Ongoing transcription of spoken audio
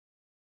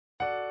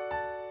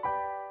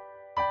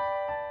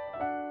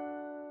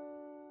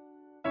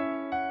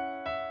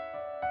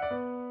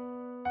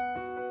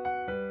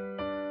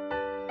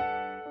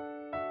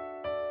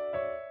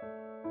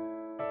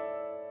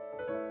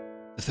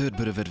The third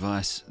bit of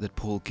advice that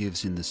Paul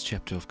gives in this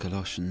chapter of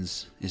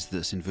Colossians is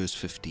this in verse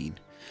 15.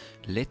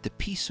 Let the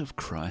peace of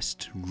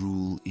Christ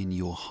rule in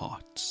your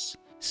hearts,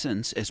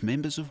 since as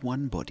members of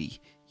one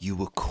body you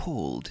were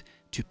called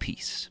to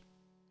peace.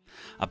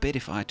 I bet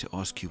if I had to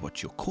ask you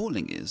what your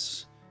calling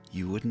is,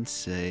 you wouldn't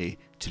say,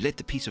 to let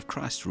the peace of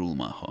Christ rule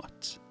my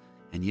heart.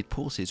 And yet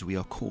Paul says we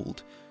are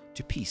called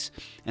to peace,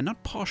 and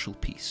not partial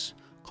peace,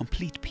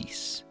 complete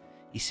peace.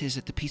 He says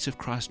that the peace of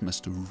Christ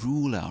must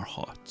rule our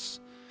hearts.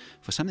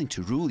 For something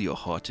to rule your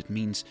heart, it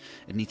means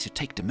it needs to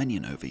take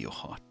dominion over your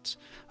heart.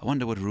 I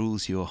wonder what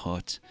rules your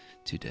heart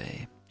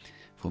today.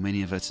 For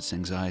many of us, it's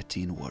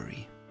anxiety and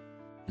worry.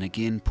 And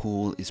again,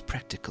 Paul is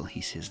practical.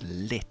 He says,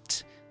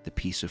 let the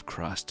peace of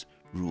Christ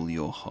rule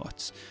your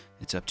hearts.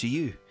 It's up to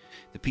you.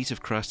 The peace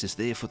of Christ is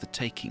there for the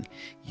taking.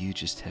 You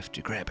just have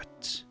to grab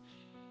it.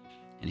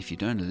 And if you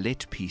don't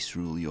let peace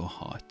rule your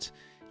heart,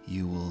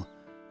 you will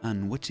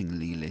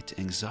unwittingly let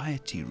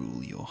anxiety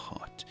rule your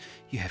heart.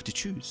 You have to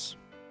choose.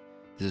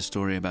 There's a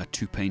story about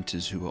two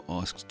painters who were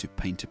asked to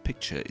paint a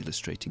picture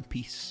illustrating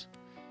peace.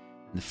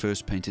 And the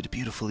first painted a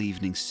beautiful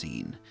evening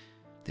scene.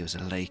 There was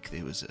a lake,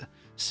 there was a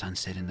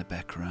sunset in the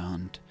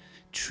background,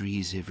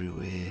 trees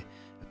everywhere,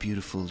 a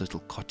beautiful little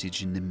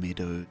cottage in the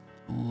meadow,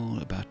 all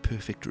about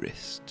perfect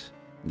rest.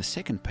 And the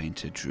second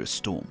painter drew a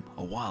storm,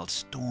 a wild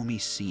stormy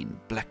scene,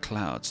 black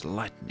clouds,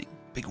 lightning,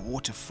 big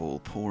waterfall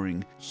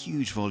pouring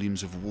huge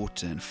volumes of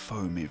water and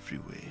foam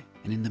everywhere.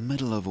 And in the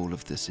middle of all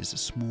of this is a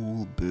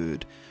small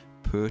bird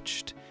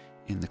perched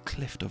in the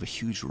cleft of a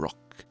huge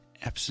rock,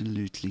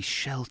 absolutely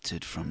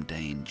sheltered from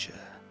danger,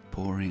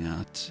 pouring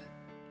out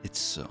its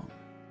song.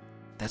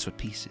 That's what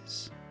peace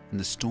is. And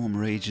the storm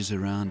rages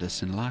around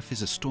us, and life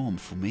is a storm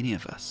for many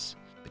of us.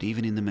 But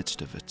even in the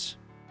midst of it,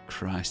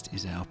 Christ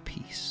is our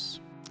peace.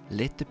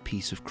 Let the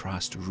peace of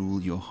Christ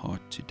rule your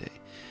heart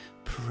today.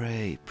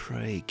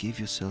 Pray, give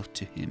yourself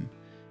to Him,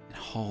 and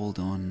hold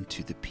on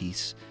to the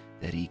peace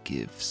that He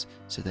gives,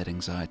 so that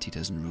anxiety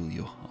doesn't rule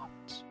your heart.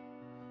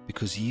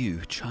 Because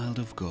you, child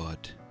of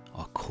God,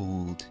 are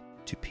called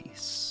to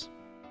peace.